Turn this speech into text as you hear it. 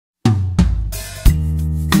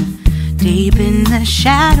Deep in the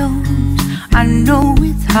shadows, I know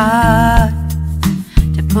it's hard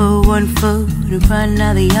to put one foot in front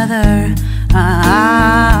of the other.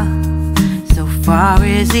 So far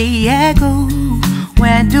as the echo,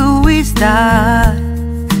 where do we start?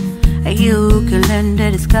 You can learn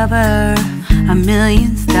to discover a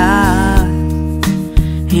million stars.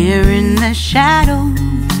 Here in the shadows,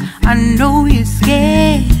 I know you're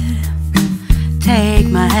scared. Take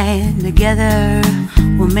my hand, together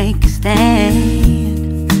we'll make a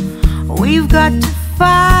stand. We've got to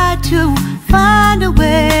fight to find a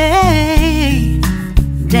way.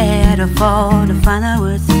 Dare to fall to find out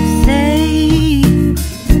what to say.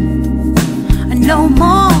 No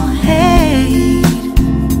more hate.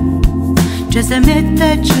 Just admit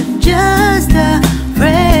that you're just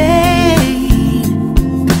afraid.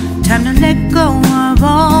 Time to let go of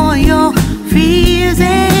all your fears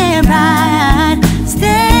and pride.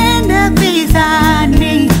 Stand up beside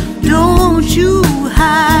me, don't you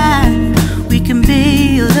hide. We can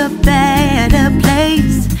build a better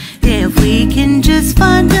place. If we can just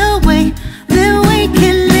find a way, then we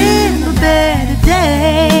can live a better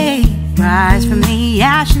day. Rise from the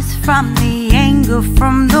ashes, from the anger,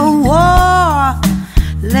 from the war.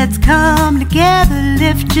 Let's come together,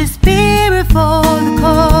 lift your spirit for the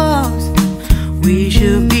cause. We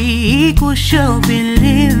should be equal, should be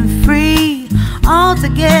living free. All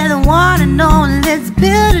together, one and all, let's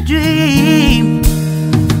build a dream.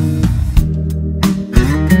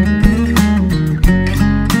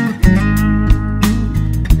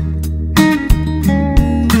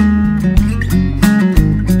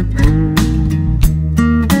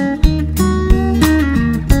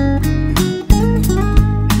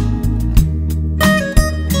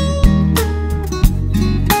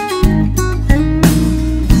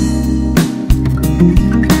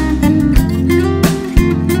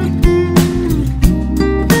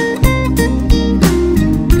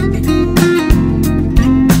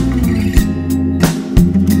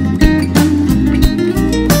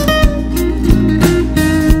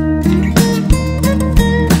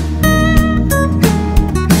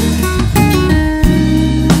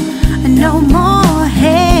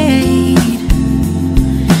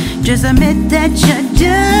 Just admit that you're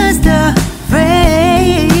just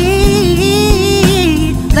afraid.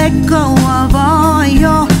 Let go of all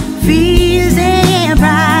your fears and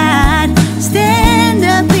pride. Stand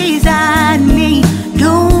up beside me,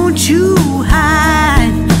 don't you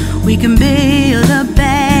hide. We can build a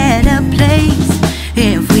better place.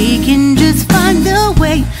 If we can just find a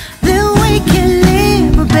way, then we can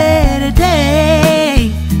live a better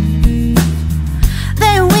day.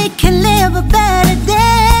 Then we can live a better day.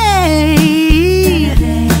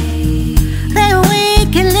 Then we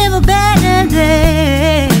can live a better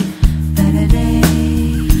day. Better day.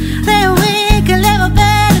 Then we can live a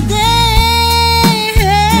better day.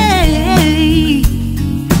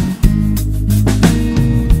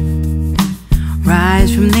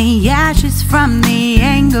 Rise from the ashes, from the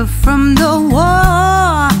anger, from the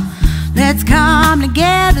war. Let's come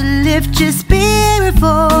together, lift your spirit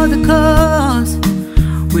for the cause.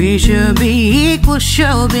 We should be equal,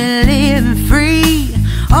 should be living free.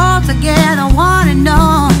 All together, one and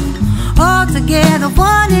all. All together,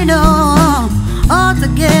 one and all. All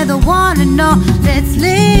together, one and all. Let's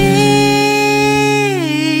live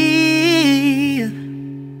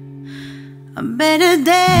a better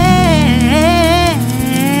day.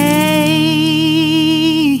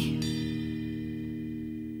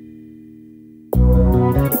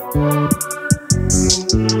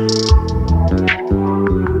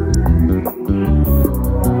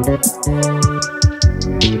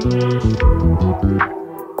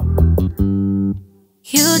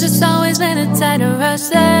 You just always been a tighter rush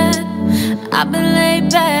that I've been laid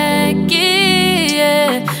back,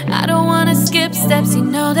 yeah. I don't wanna skip steps, you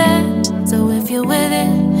know that. So if you're with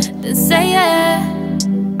it, then say yeah.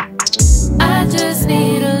 I just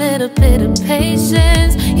need a little bit of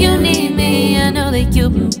patience. You need me, I know that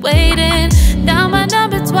you've been waiting. Down my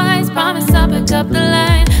number twice, promise I'll pick up the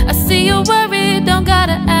line. I see you worried, don't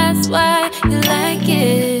gotta ask why. You like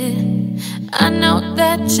it, I know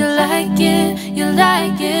that you like it. You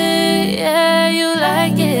like it, yeah, you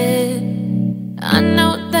like it. I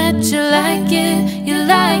know that you like it, you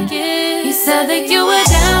like it. You said that you were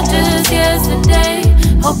down just yesterday,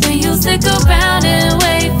 hoping you'll stick around and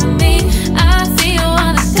wait for me. I see you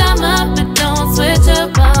wanna come up, but don't switch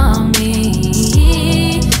up on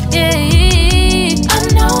me. Yeah, I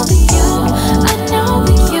know that you, I know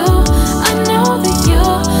that you, I know that you,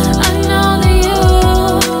 I know that you.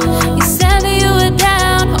 You said that you were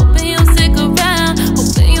down, hoping you'll stick around,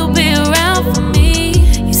 hoping you'll be around for me.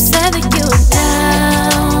 You said that you were down.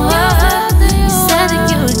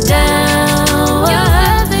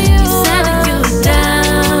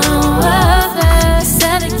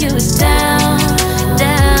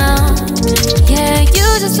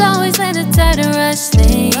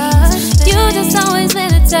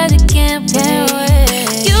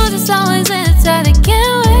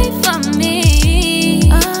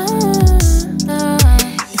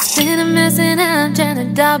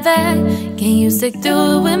 that. Can you stick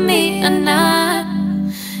through it with me or not?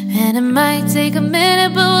 And it might take a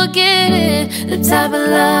minute, but we'll get it. The type of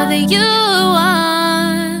love that you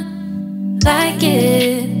want, like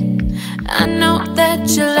it. I know that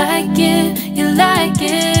you like it, you like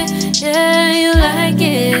it, yeah, you like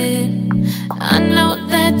it. I know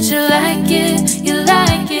that you like it, you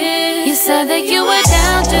like it. You said that you were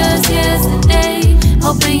down just yesterday,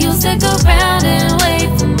 hoping you'll stick around and wait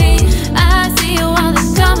for me. I see you all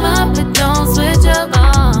this come up, but don't switch up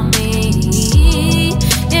on me.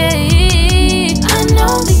 Yeah, I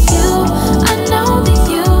know that you, I know that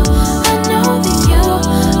you, I know that you,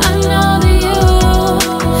 I know that you.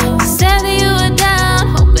 You said that you were down,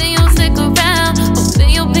 hoping you'll stick around, hoping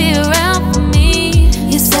you'll be around for me.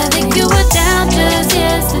 You said that you were down just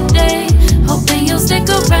yesterday, hoping you'll stick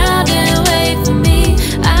around and wait for me.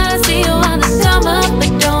 I see you on the come up,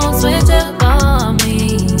 but don't switch up on me.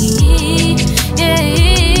 Yeah,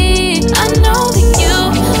 I know that you,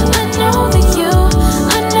 I know that you,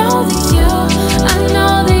 I know that you, I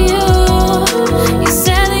know that you. You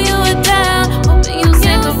said that you were down, hoping you'll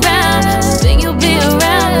stick around, hoping you'll be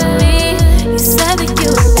around with me. You said that you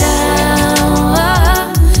were down,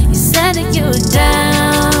 you said that you were down,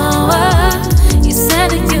 you said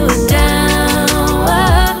that you were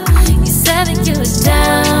down, you said that you were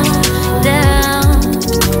down, down.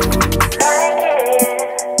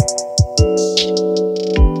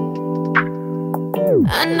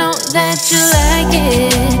 I know that you like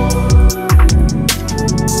it.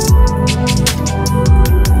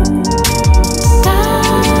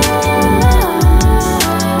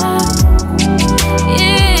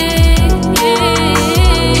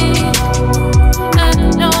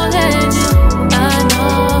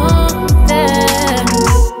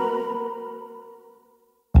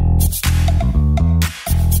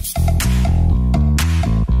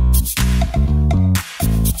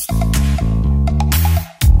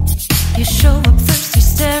 You show up thirsty,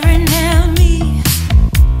 staring at me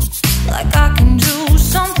like I can do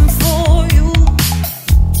something for you.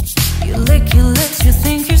 You lick your lips, you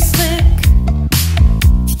think you're slick.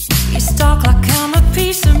 You stalk like I'm a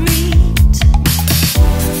piece of meat.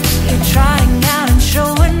 You're trying out and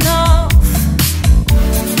showing off,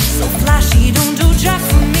 so flashy, don't do jack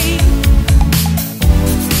for me.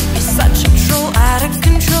 You're such a troll, out of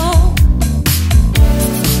control.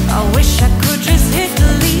 I wish I could just hit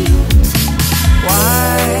delete.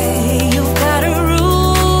 Why you gotta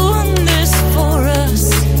ruin this for us?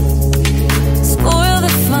 Spoil the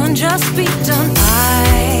fun, just be done.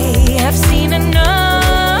 I have seen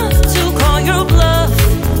enough to call your bluff.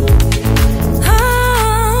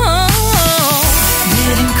 Oh,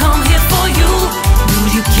 didn't come here for you. Knew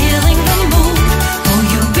you killing the mood. Oh,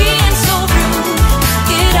 you being so rude.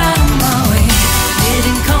 Get out of my way.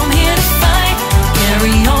 Didn't come here to fight.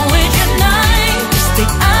 Carry on with your night. Stay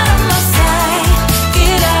out of my sight.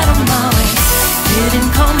 Get out of my way.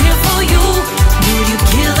 Didn't come here for you. Knew you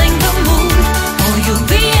killing the mood. Oh, you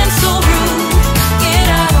being so rude. Get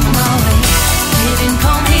out of my way. Didn't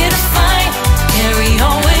come here to fight. Carry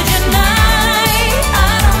on with your night.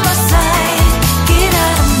 Out of my sight. Get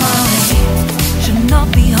out of my way. Should not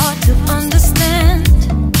be hard to understand.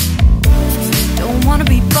 Don't wanna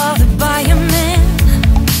be bothered by a man.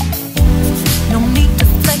 No need to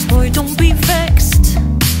flex, boy, don't be vexed.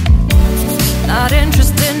 Not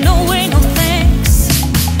interested, no way, no thanks.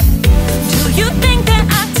 Do you think that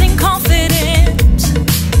acting confident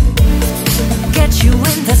get you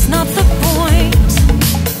in? That's not the point.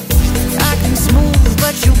 Acting smooth,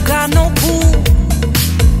 but you got no cool.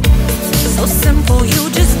 So simple, you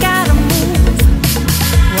just gotta move.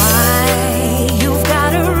 Why you've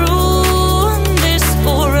gotta ruin this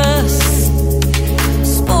for us?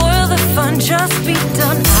 Spoil the fun, just be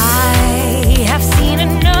done. I have seen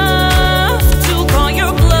enough to call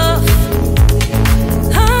your bluff.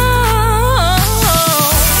 Oh,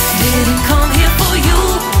 didn't come here for you.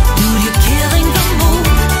 Knew you killing the mood.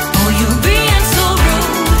 Oh, you being so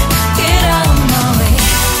rude. Get out of my way.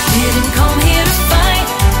 Didn't come here to fight.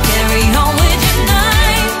 Carry on with your night.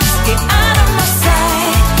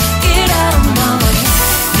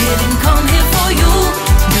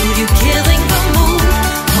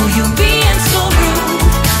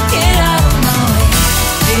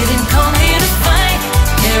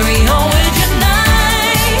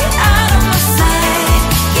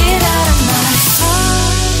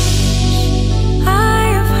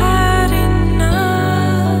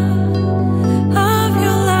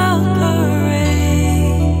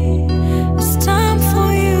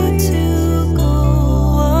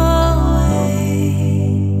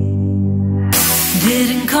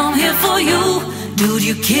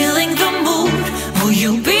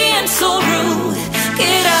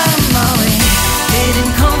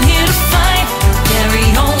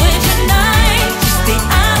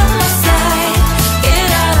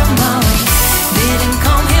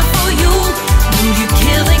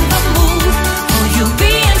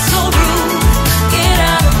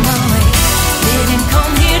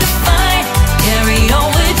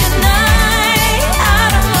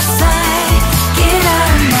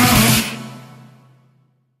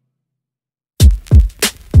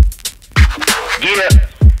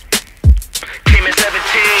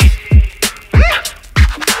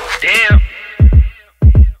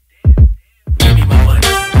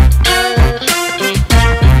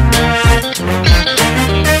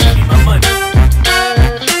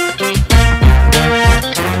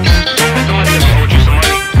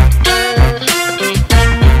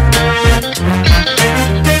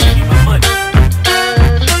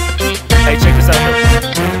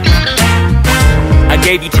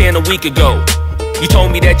 week ago. You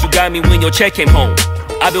told me that you got me when your check came home.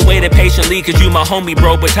 I've been waiting patiently cause you my homie,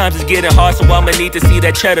 bro. But times is getting hard, so I'ma need to see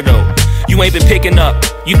that cheddar though. You ain't been picking up,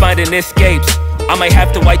 you finding escapes. I might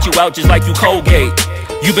have to white you out just like you Colgate.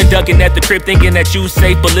 You been ducking at the crib thinking that you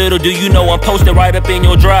safe, but little do you know I'm posted right up in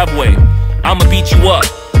your driveway. I'ma beat you up,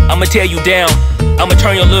 I'ma tear you down, I'ma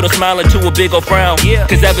turn your little smile into a big ol' frown.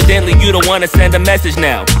 Cause evidently you don't wanna send a message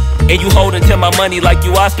now, and you holding to my money like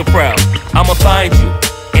you Oscar proud. I'ma find you,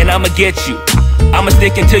 and I'ma get you. I'ma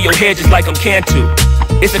stick into your head just like I'm Cantu.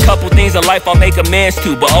 It's a couple things in life I'll make amends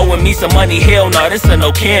to, but owing me some money, hell no, this a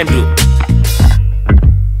no can do.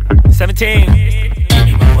 17. Give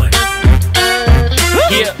me my money.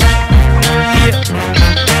 Yeah. Yeah.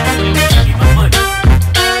 Give me my money.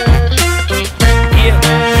 Yeah. Yeah.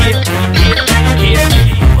 Yeah. Yeah. Give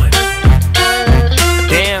me my money.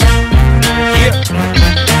 Damn. Yeah.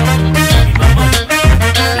 Give me my money.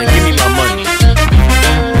 Now give me my money.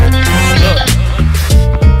 Look.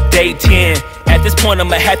 Day 10. At this point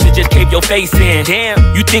I'ma have to just cave your face in.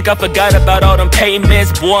 Damn, you think I forgot about all them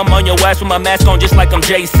payments? Boy, I'm on your ass with my mask on just like I'm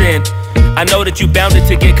Jason. I know that you bounded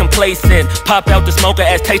to get complacent. Pop out the smoker,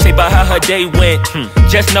 ask Tay-Tay about how her day went.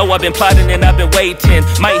 Just know I've been plotting and I've been waiting.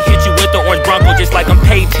 Might hit you with the orange Bronco just like I'm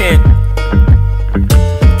Peyton.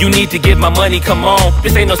 You need to get my money, come on.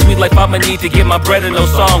 This ain't no sweet life, I'ma need to get my bread in no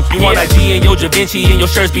song. You want IG and your Da Vinci and your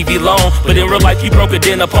shirts be long, but in real life you broke it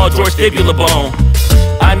in a Paul George fibula bone.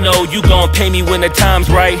 I know you gon' pay me when the time's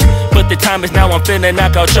right, but the time is now, I'm finna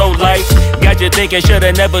knock out your lights. Got you thinking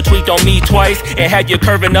shoulda never tweaked on me twice, and had you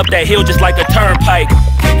curving up that hill just like a turnpike.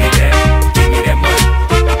 Give me that, give me that money.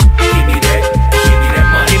 Give me that, give me that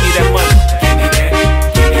money. Give me that money. Give me that,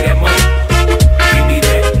 give me that money. Give me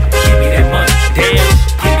that, give me that money. Damn.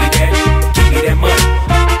 Give me that, give me that money.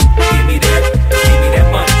 Give me that, give me that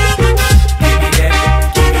money. Give me that,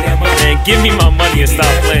 give me that money. Man, give me my money and stop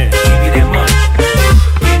playing. Give me that money.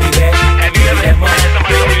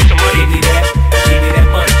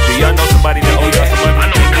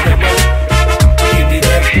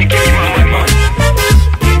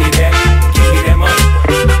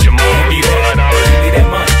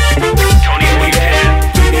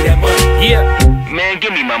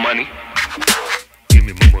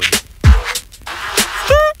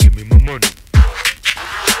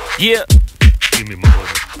 Yeah. Give me my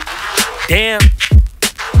money. Damn.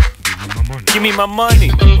 Give me my money.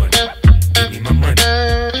 Give me my money. Give me my money.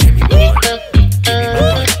 Give me my money. Give me my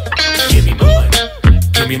money. Give me my money.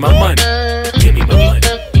 Give me my money. Give me my money.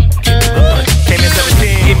 Came in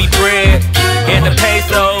 17. Give me bread and the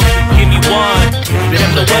peso. Give me one.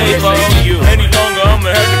 Then the wave you. Any longer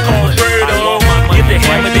I'ma have to call Fredo. Get the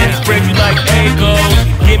hammer then spread you like Egos.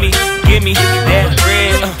 Give me that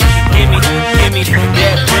bread. Give me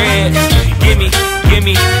that bread. Give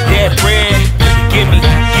me that bread. Give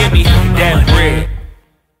me that bread.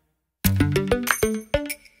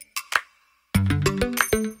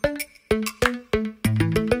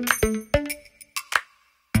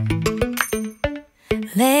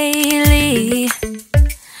 Lately,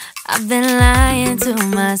 I've been lying to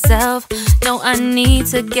myself. No, I need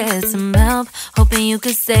to get some help. Hoping you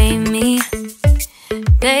could save me,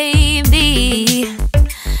 baby.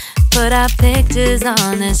 Put our pictures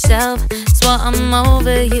on the shelf. Swore I'm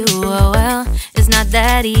over you, oh well, it's not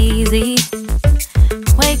that easy.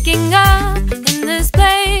 Waking up in this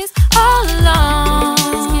place all alone,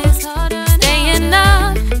 staying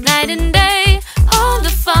up night and day on the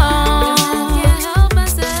phone.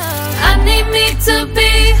 I need me to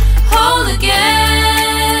be whole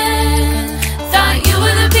again. Thought you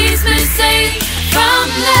were the piece missing from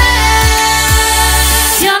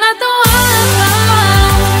last. You're not the one.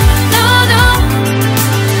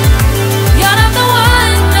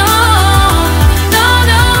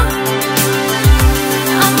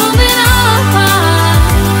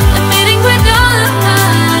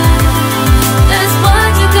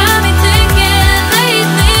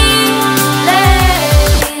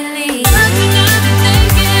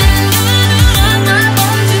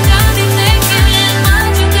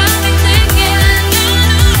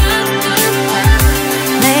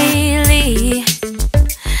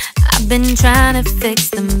 Been trying to fix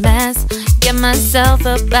the mess, get myself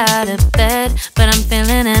up out of bed, but I'm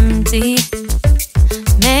feeling empty.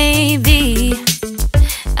 Maybe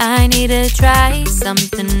I need to try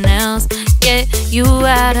something else. Get you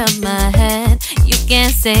out of my head, you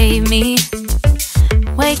can't save me.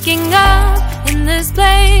 Waking up in this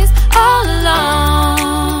place all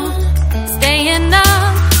alone, staying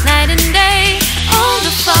up night and day on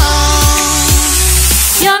the phone.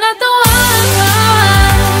 You're not the one.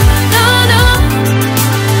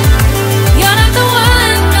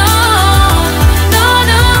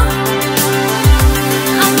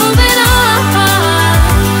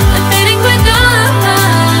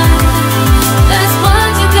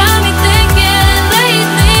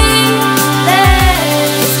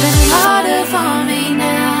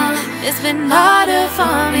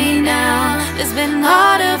 been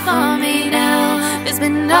harder for me now. It's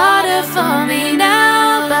been harder for me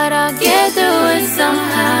now. But I'll get through it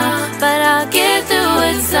somehow. But I'll get through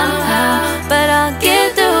it somehow. But I'll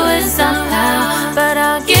get through it somehow. But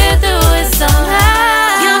I'll get through it somehow.